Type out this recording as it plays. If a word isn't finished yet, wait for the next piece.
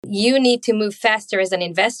You need to move faster as an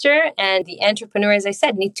investor, and the entrepreneur, as I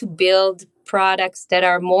said, need to build products that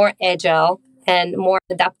are more agile and more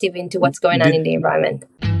adaptive into what's going on in the environment.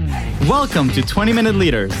 Welcome to 20-Minute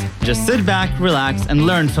Leaders. Just sit back, relax, and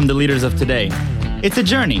learn from the leaders of today. It's a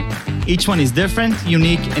journey. Each one is different,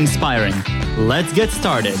 unique, inspiring. Let's get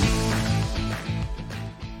started.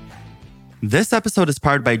 This episode is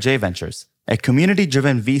powered by J Ventures, a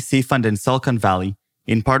community-driven VC fund in Silicon Valley,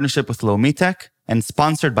 in partnership with Lomitech, and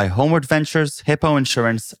sponsored by Homeward Ventures, Hippo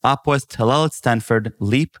Insurance, Upwest, Hillel at Stanford,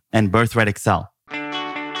 Leap, and Birthright Excel.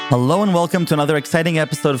 Hello and welcome to another exciting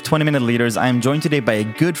episode of 20-Minute Leaders. I am joined today by a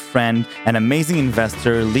good friend and amazing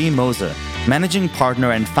investor, Lee Moser, managing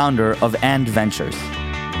partner and founder of And Ventures.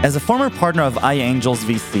 As a former partner of iAngels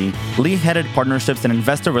VC, Lee headed partnerships and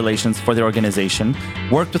investor relations for the organization,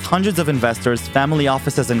 worked with hundreds of investors, family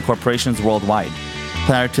offices, and corporations worldwide.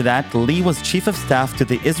 Prior to that, Lee was chief of staff to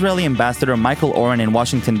the Israeli ambassador Michael Oren in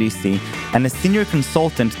Washington, D.C., and a senior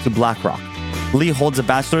consultant to BlackRock. Lee holds a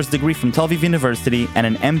bachelor's degree from Tel Aviv University and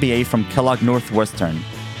an MBA from Kellogg Northwestern.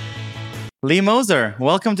 Lee Moser,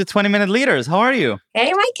 welcome to 20-Minute Leaders. How are you?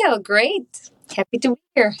 Hey, Michael. Great. Happy to be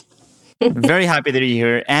here. Very happy that you're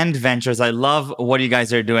here. And Ventures, I love what you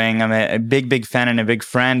guys are doing. I'm a big fan and a big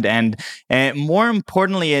friend. And more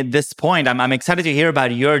importantly, at this point, I'm excited to hear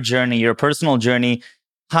about your journey, your personal journey,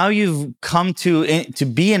 how you've come to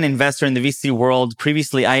be an investor in the VC world,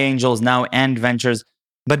 previously iAngels, now And Ventures.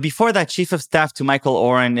 But before that, chief of staff to Michael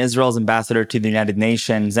Oren, Israel's ambassador to the United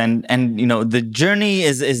Nations. And you know, the journey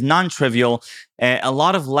is non-trivial. A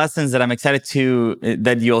lot of lessons that I'm excited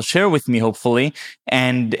that you'll share with me, hopefully,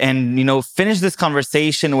 and you know, finish this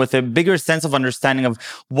conversation with a bigger sense of understanding of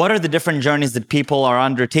what are the different journeys that people are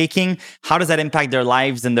undertaking, how does that impact their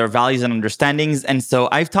lives and their values and understandings. And so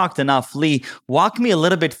I've talked enough. Lee, walk me a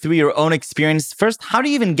little bit through your own experience. First, how do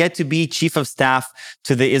you even get to be chief of staff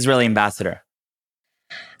to the Israeli ambassador?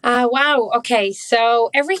 Wow. Okay. So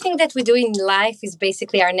everything that we do in life is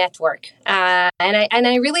basically our network. And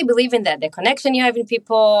I really believe in that. The connection you have in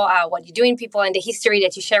people, what you do in people, and the history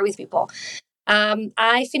that you share with people.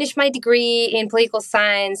 I finished my degree in political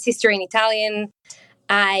science, history and Italian.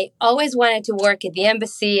 I always wanted to work at the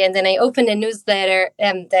embassy. And then I opened a newsletter,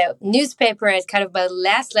 the newspaper as kind of my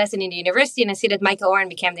last lesson in the university. And I see that Michael Oren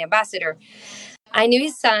became the ambassador. I knew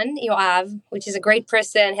his son, Yoav, which is a great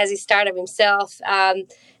person, has his startup himself.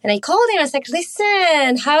 And I called him. I was like,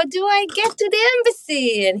 listen, how do I get to the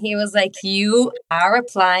embassy? And he was like, you are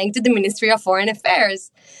applying to the Ministry of Foreign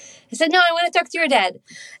Affairs. I said, no, I want to talk to your dad.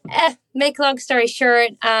 Make long story short,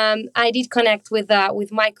 I did connect with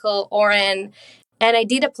Michael Oren, and I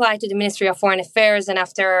did apply to the Ministry of Foreign Affairs. And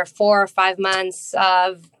after 4 or 5 months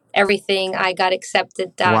of everything, I got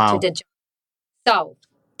accepted to the job. So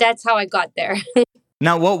that's how I got there.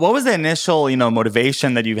 Now, what was the initial,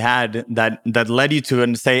 motivation that you had that led you to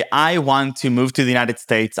and say, I want to move to the United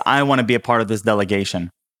States. I want to be a part of this delegation.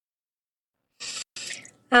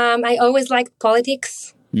 I always liked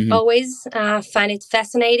politics. Mm-hmm. Always find it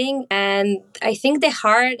fascinating. And I think the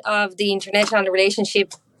heart of the international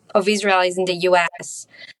relationship of Israel is in the U.S.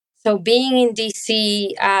 So being in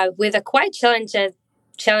D.C. With a quite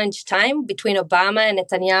challenge time between Obama and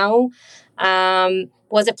Netanyahu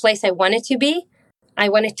was a place I wanted to be. I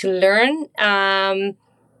wanted to learn. And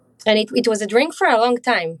it was a dream for a long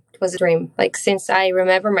time. It was a dream. Like since I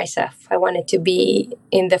remember myself, I wanted to be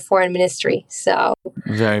in the foreign ministry. So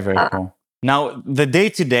very, very cool. Now, the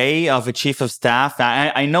day-to-day of a chief of staff,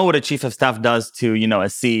 I know what a chief of staff does to, a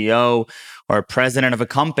CEO or a president of a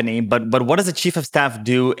company, but what does a chief of staff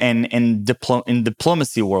do in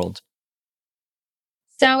diplomacy world?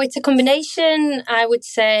 So it's a combination, I would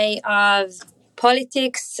say, of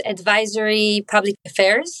politics, advisory, public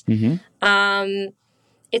affairs. Mm-hmm.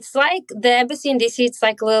 It's like the embassy in DC, it's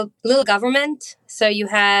like a little government. So you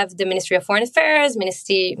have the Ministry of Foreign Affairs,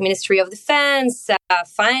 Ministry of Defense,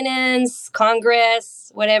 Finance,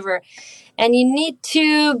 Congress, whatever. And you need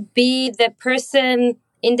to be the person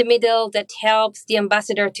in the middle that helps the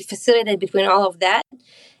ambassador to facilitate between all of that,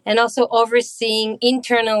 and also overseeing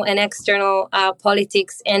internal and external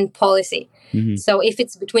politics and policy. Mm-hmm. So if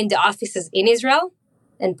it's between the offices in Israel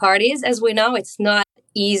and parties, as we know, it's not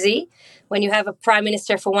easy when you have a prime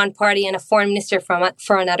minister for one party and a foreign minister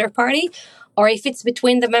for another party, or if it's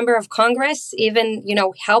between the member of Congress, even,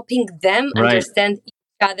 helping them understand each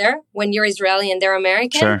other when you're Israeli and they're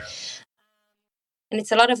American. Sure. And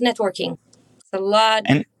it's a lot of networking. It's a lot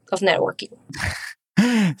of networking.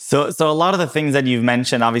 So a lot of the things that you've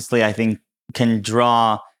mentioned, obviously, I think can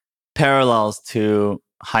draw parallels to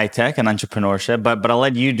high tech and entrepreneurship, but I'll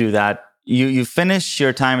let you do that. You finish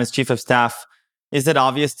your time as chief of staff Is it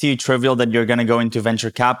obvious to you, trivial, that you're going to go into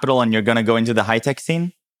venture capital and you're going to go into the high-tech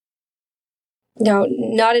scene? No,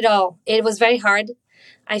 not at all. It was very hard.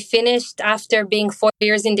 I finished after being 4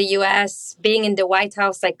 years in the US, being in the White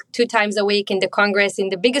House like 2 times a week, in the Congress, in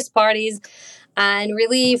the biggest parties, and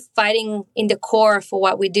really fighting in the core for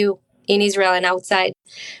what we do in Israel and outside.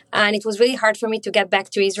 And it was really hard for me to get back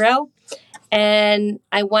to Israel. And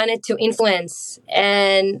I wanted to influence.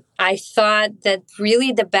 And I thought that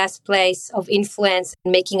really the best place of influence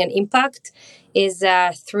and making an impact is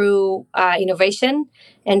through innovation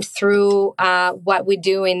and through what we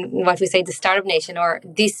do in what we say the Startup Nation or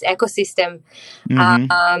this ecosystem.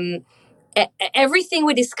 Mm-hmm. Everything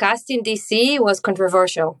we discussed in DC was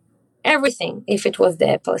controversial. Everything, if it was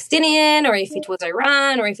the Palestinian or if it was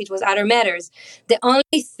Iran or if it was other matters. The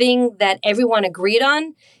only thing that everyone agreed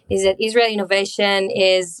on is that Israel innovation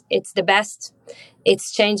it's the best.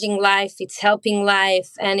 It's changing life, it's helping life,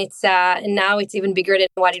 and it's now it's even bigger than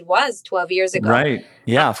what it was 12 years ago. Right.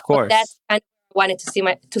 Yeah, of So that's course. kind of what I wanted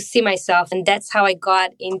to see myself, and that's how I got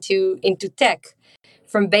into tech.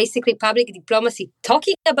 From basically public diplomacy,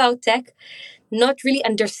 talking about tech, not really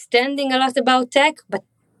understanding a lot about tech, but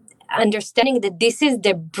understanding that this is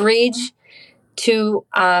the bridge to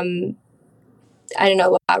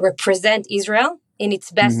represent Israel in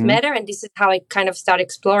its best Mm-hmm. manner, and this is how I kind of start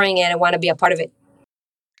exploring it and want to be a part of it.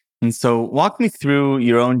 And so walk me through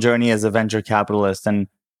your own journey as a venture capitalist. And,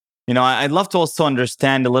 I'd love to also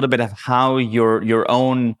understand a little bit of how your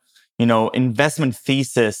own, investment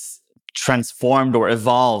thesis transformed or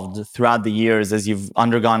evolved throughout the years as you've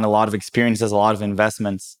undergone a lot of experiences, a lot of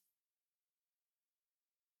investments.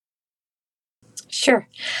 Sure.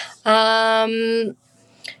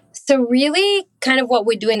 So really kind of what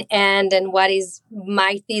we do in and what is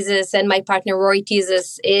my thesis and my partner Rory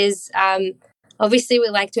thesis is obviously we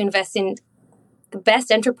like to invest in the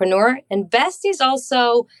best entrepreneur, and best is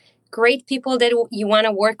also great people that you want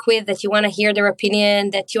to work with, that you want to hear their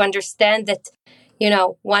opinion, that you understand that,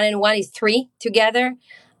 one and one is three together.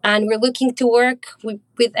 And we're looking to work with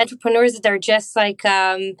entrepreneurs that are just like,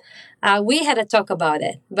 we had a talk about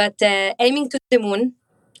it, but aiming to the moon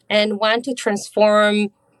and want to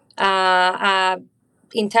transform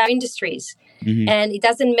entire industries. Mm-hmm. And it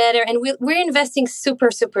doesn't matter. And we're investing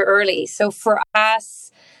super, super early. So for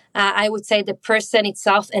us, I would say the person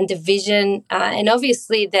itself and the vision, and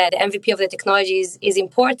obviously the MVP of the technology is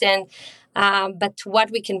important, but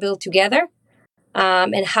what we can build together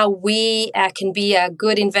and how we can be a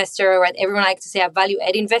good investor, or what everyone likes to say, a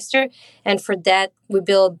value-add investor. And for that, we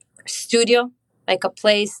build a studio, like a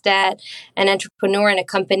place that an entrepreneur and a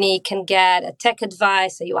company can get a tech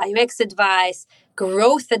advice, a UI UX advice,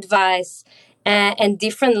 growth advice, and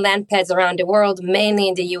different land pads around the world, mainly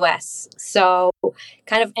in the US. So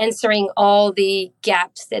kind of answering all the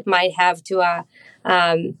gaps that might have to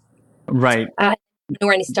Right.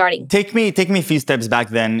 when starting. Take me a few steps back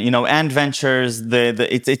then. And Ventures,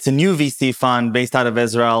 it's a new VC fund based out of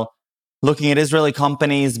Israel, looking at Israeli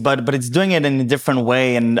companies, but it's doing it in a different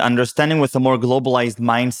way and understanding with a more globalized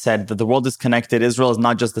mindset that the world is connected. Israel is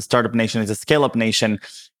not just a startup nation, it's a scale-up nation.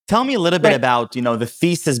 Tell me a little bit Right. about, the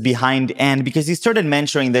thesis behind because you started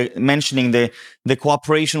mentioning the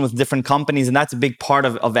cooperation with different companies, and that's a big part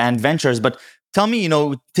of And Ventures. But tell me,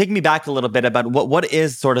 take me back a little bit about what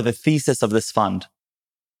is sort of the thesis of this fund.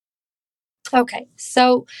 Okay,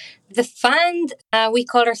 so the fund, we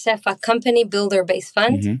call ourselves a company builder-based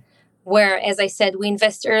fund, Mm-hmm. where, as I said, we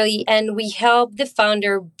invest early and we help the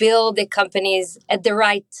founder build the companies at the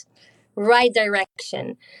right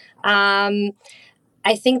direction.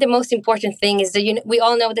 I think the most important thing is that we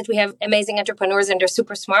all know that we have amazing entrepreneurs and they're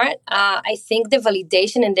super smart. I think the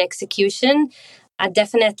validation and the execution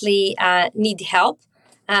definitely need help.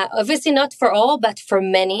 Obviously not for all, but for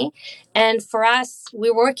many. And for us,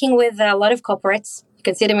 we're working with a lot of corporates. You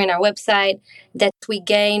can see them in our website, that we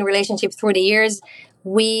gain relationships through the years.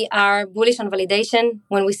 We are bullish on validation.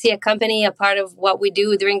 When we see a company, a part of what we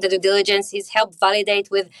do during the due diligence is help validate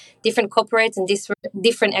with different corporates and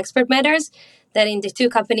different expert matters. That in the 2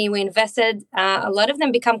 companies we invested, a lot of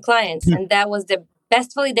them become clients. And that was the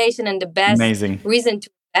best validation and the best Amazing. reason to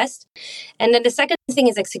invest. And then the second thing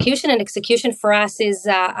is execution. And execution for us is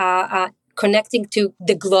connecting to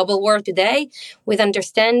the global world today with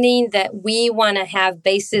understanding that we want to have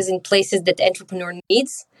bases in places that the entrepreneur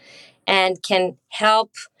needs and can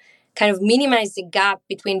help kind of minimize the gap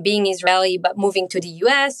between being Israeli but moving to the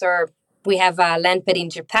US, or we have a land pad in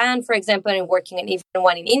Japan, for example, and working on even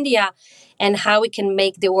one in India, and how we can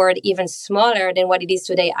make the world even smaller than what it is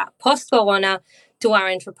today post-corona to our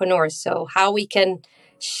entrepreneurs. So how we can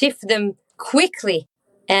shift them quickly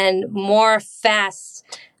and more fast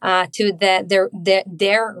to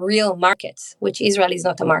their real markets, which Israel is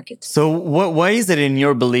not a market. So why is it in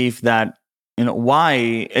your belief that,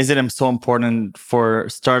 why is it so important for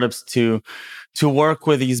startups to work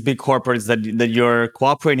with these big corporates that you're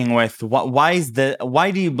cooperating with? Why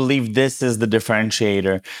do you believe this is the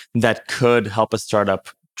differentiator that could help a startup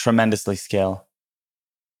tremendously scale?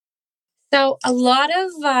 So a lot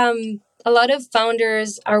of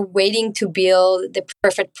founders are waiting to build the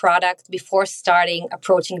perfect product before starting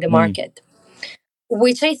approaching the market,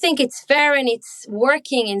 which I think it's fair and it's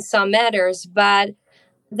working in some matters, but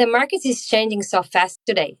the market is changing so fast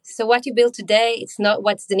today. So what you build today, it's not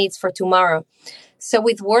what's the needs for tomorrow. So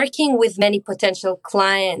with working with many potential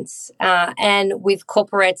clients and with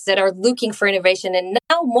corporates that are looking for innovation and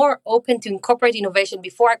now more open to incorporate innovation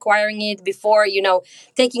before acquiring it, before,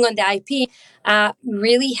 taking on the IP,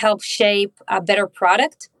 really help shape a better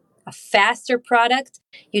product, a faster product.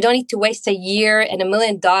 You don't need to waste a year and $1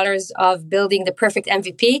 million of building the perfect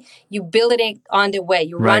MVP. You build it on the way,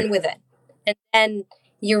 you run with it. And then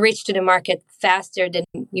you reach to the market faster than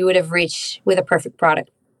you would have reached with a perfect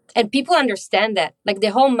product. And people understand that. Like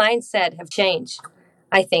the whole mindset have changed,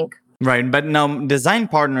 I think. Right. But now design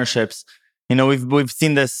partnerships, we've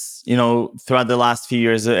seen this, throughout the last few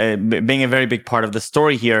years being a very big part of the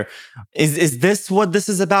story here. Is this what this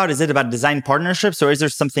is about? Is it about design partnerships, or is there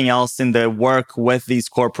something else in the work with these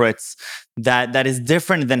corporates that is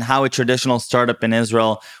different than how a traditional startup in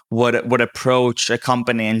Israel would approach a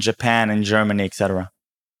company in Japan and Germany, etc.?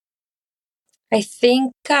 I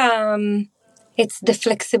think it's the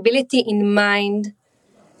flexibility in mind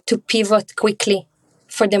to pivot quickly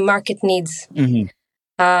for the market needs.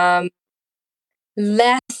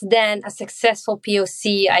 Less than a successful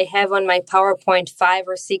POC I have on my PowerPoint 5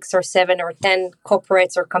 or 6 or 7 or 10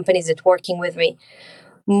 corporates or companies that working with me.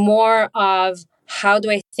 More of how do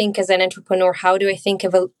I think as an entrepreneur? How do I think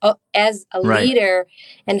as a leader?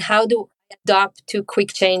 And how do I adapt to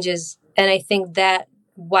quick changes? And I think that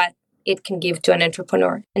what it can give to an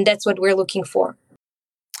entrepreneur. And that's what we're looking for.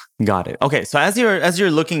 Got it. Okay. So as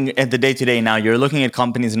you're looking at the day-to-day now, you're looking at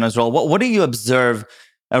companies in Israel. What do you observe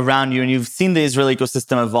around you? And you've seen the Israeli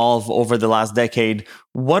ecosystem evolve over the last decade.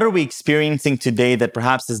 What are we experiencing today that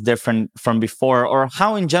perhaps is different from before? Or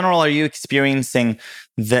how in general are you experiencing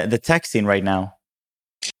the tech scene right now?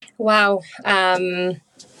 Wow.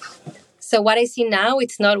 So what I see now,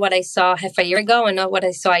 it's not what I saw half a year ago and not what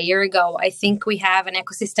I saw a year ago. I think we have an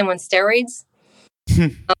ecosystem on steroids.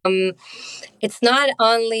 It's not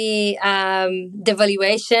only the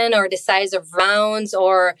valuation or the size of rounds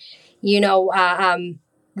or,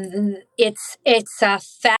 it's a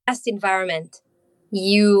fast environment.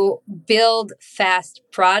 You build fast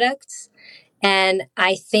products. And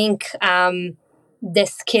I think the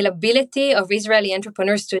scalability of Israeli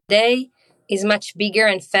entrepreneurs today is much bigger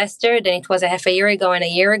and faster than it was a half a year ago and a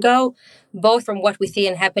year ago, both from what we see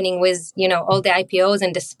and happening with, all the IPOs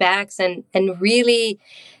and the SPACs and really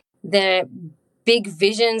the big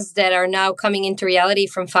visions that are now coming into reality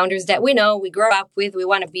from founders that we know, we grow up with, we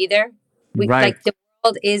want to be there. Like the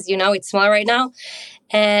world is, it's small right now.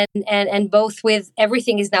 And both with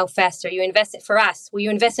everything is now faster. You invest it for us. When you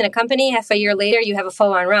invest in a company, half a year later, you have a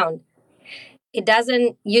follow-on round. It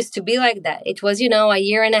doesn't used to be like that. It was, a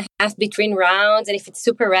year and a half between rounds. And if it's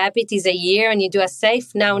super rapid, it's a year and you do a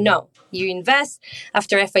safe. Now, no. You invest.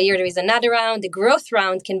 After half a year, there is another round. The growth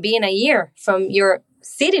round can be in a year from your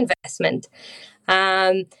seed investment.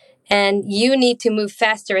 And you need to move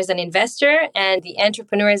faster as an investor. And the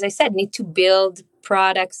entrepreneur, as I said, need to build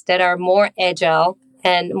products that are more agile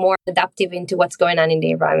and more adaptive into what's going on in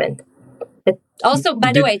the environment. But also,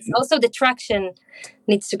 by the way, it's also the traction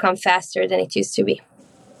needs to come faster than it used to be.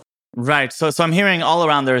 Right. So I'm hearing all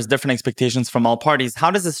around there's different expectations from all parties. How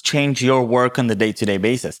does this change your work on the day-to-day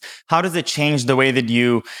basis? How does it change the way that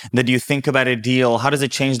you think about a deal? How does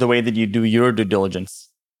it change the way that you do your due diligence?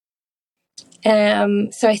 So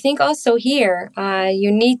I think also here,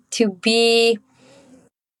 you need to be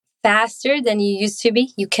faster than you used to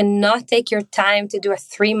be. You cannot take your time to do a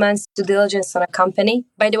 3 months due diligence on a company.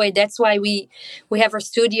 By the way, that's why we have our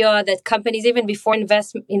studio that companies, even before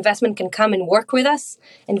investment can come and work with us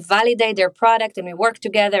and validate their product, and we work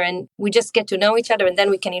together and we just get to know each other, and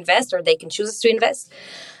then we can invest or they can choose us to invest.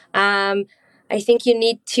 I think you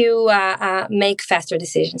need to make faster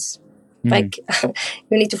decisions. Like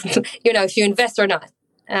you need to, if you invest or not.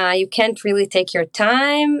 You can't really take your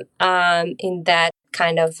time in that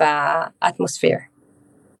kind of atmosphere.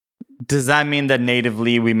 Does that mean that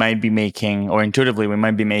natively we might be making, or intuitively we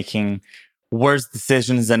might be making, worse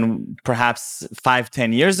decisions than perhaps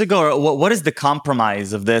 5-10 years ago? Or what is the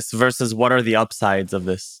compromise of this versus what are the upsides of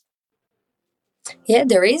this? Yeah,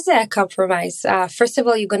 there is a compromise. First of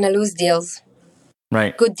all, you're going to lose deals,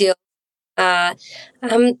 Right. good deals. Uh,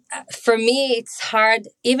 for me, it's hard,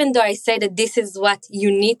 even though I say that this is what you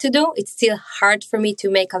need to do, it's still hard for me to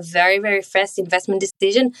make a very, very fast investment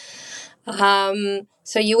decision.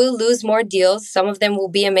 So you will lose more deals. Some of them will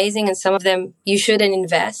be amazing and some of them you shouldn't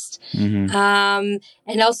invest. Mm-hmm.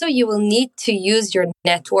 And also you will need to use your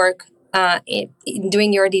network in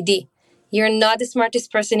doing your DD. You're not the smartest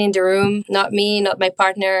person in the room, not me, not my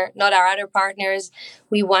partner, not our other partners.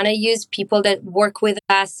 We want to use people that work with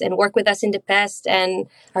us and work with us in the past and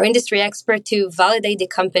our industry expert to validate the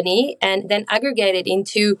company and then aggregate it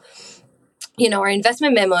into our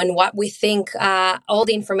investment memo and what we think, all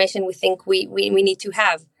the information we think we need to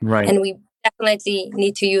have. Right. And we definitely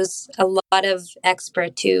need to use a lot of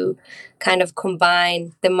expert to kind of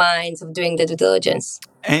combine the minds of doing the due diligence.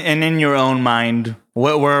 And in your own mind,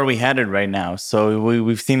 where are we headed right now? So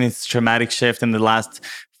we've seen this dramatic shift in the last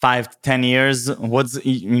 5 to 10 years. What's,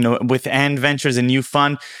 with Ant Ventures, a new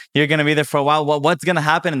fund, you're going to be there for a while. What's going to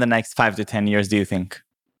happen in the next 5 to 10 years, do you think?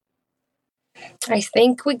 I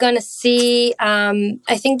think we're going to see,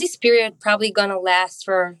 I think this period probably going to last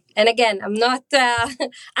for, and again, I'm not, I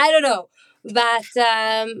don't know, but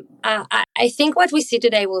I think what we see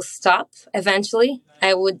today will stop eventually.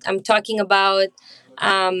 I'm talking about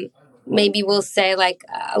maybe we'll say like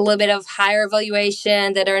a little bit of higher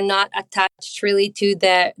valuation that are not attached really to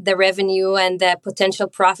the revenue and the potential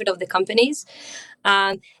profit of the companies.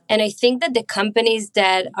 And I think that the companies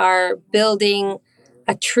that are building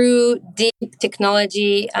a true deep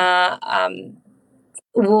technology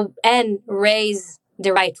will and raise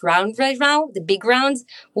the right round right now, the big rounds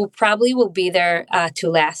will be there to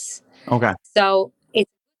last. Okay. So it's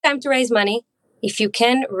time to raise money. If you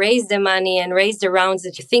can raise the money and raise the rounds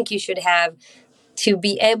that you think you should have to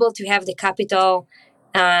be able to have the capital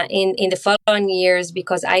in the following years,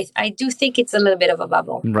 because I do think it's a little bit of a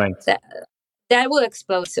bubble. Right. That will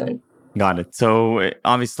explode soon. Got it. So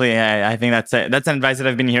obviously, I think that's an advice that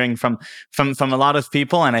I've been hearing from a lot of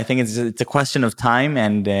people, and I think it's a question of time.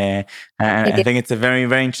 And I think it's a very,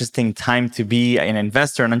 very interesting time to be an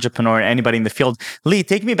investor, an entrepreneur, anybody in the field. Lee,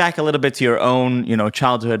 take me back a little bit to your own,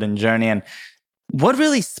 childhood and journey, and what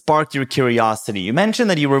really sparked your curiosity? You mentioned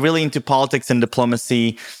that you were really into politics and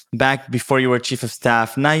diplomacy back before you were chief of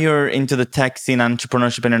staff. Now you're into the tech scene,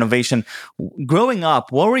 entrepreneurship and innovation. Growing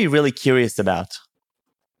up, what were you really curious about?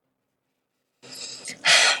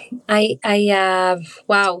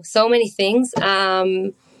 Wow, so many things.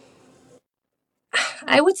 I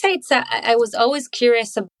would say I was always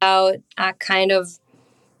curious about kind of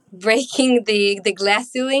breaking the glass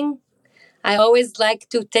ceiling. I always like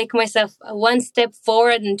to take myself one step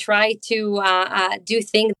forward and try to do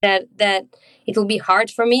things that it will be hard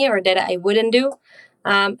for me or that I wouldn't do.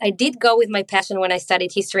 I did go with my passion when I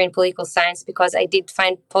studied history and political science because I did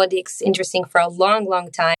find politics interesting for a long, long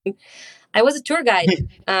time. I was a tour guide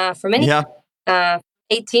for many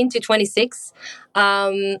 18 to 26.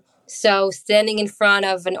 So standing in front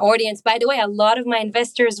of an audience, by the way, a lot of my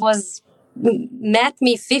investors met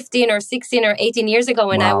me 15 or 16 or 18 years ago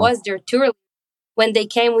when I was their tour when they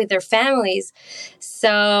came with their families.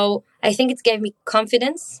 So I think it gave me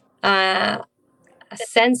confidence, a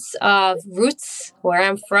sense of roots, where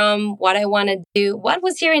I'm from, what I want to do, what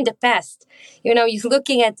was here in the past. You're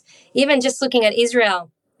looking at, even just looking at Israel,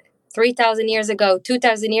 3,000 years ago,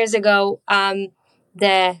 2,000 years ago,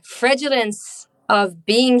 the fragilence of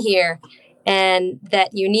being here, and that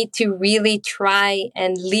you need to really try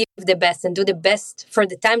and live the best and do the best for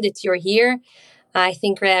the time that you're here, I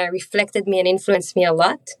think reflected me and influenced me a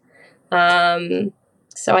lot.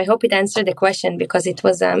 So I hope it answered the question, because it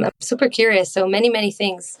was, I'm super curious. So many, many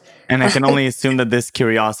things. And I can only assume that this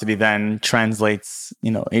curiosity then translates,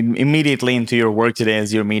 immediately into your work today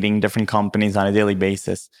as you're meeting different companies on a daily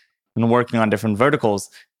basis and working on different verticals.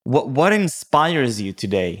 What inspires you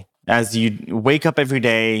today as you wake up every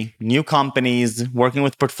day, new companies, working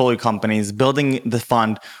with portfolio companies, building the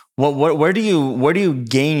fund? Where do you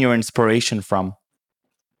gain your inspiration from?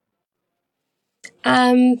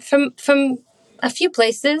 From a few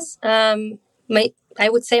places. I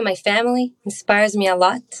would say my family inspires me a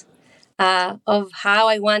lot, of how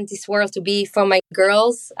I want this world to be for my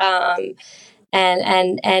girls, and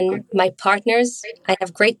my partners. I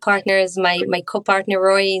have great partners. My co-partner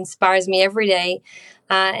Roy inspires me every day,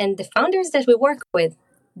 and the founders that we work with,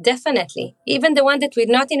 definitely. Even the one that we're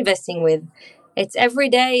not investing with. It's every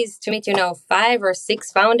day is to meet, 5 or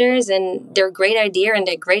 6 founders and their great idea and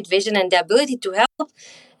their great vision and the ability to help.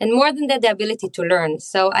 And more than that, the ability to learn.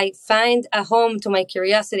 So I find a home to my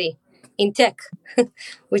curiosity in tech,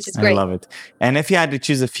 which is I great. love it. And if you had to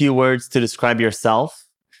choose a few words to describe yourself,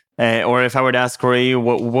 or if I were to ask Roy,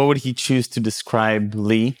 what would he choose to describe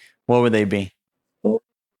Lee? What would they be?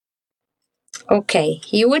 Okay,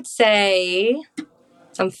 he would say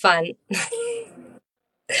I'm fun.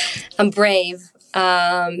 I'm brave.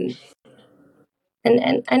 And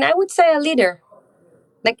I would say a leader.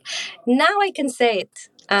 Like now I can say it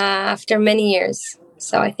after many years.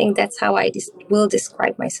 So I think that's how I will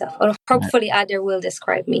describe myself. Or hopefully other will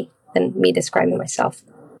describe me than me describing myself.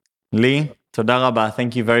 Lee, toda rabba.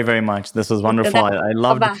 Thank you very, very much. This was wonderful. I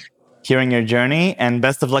loved hearing your journey, and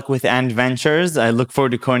best of luck with Ant Ventures. I look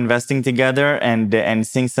forward to co-investing together and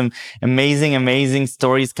seeing some amazing, amazing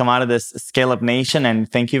stories come out of this Scale Up Nation.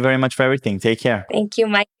 And thank you very much for everything. Take care. Thank you,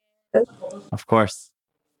 Mike. Of course.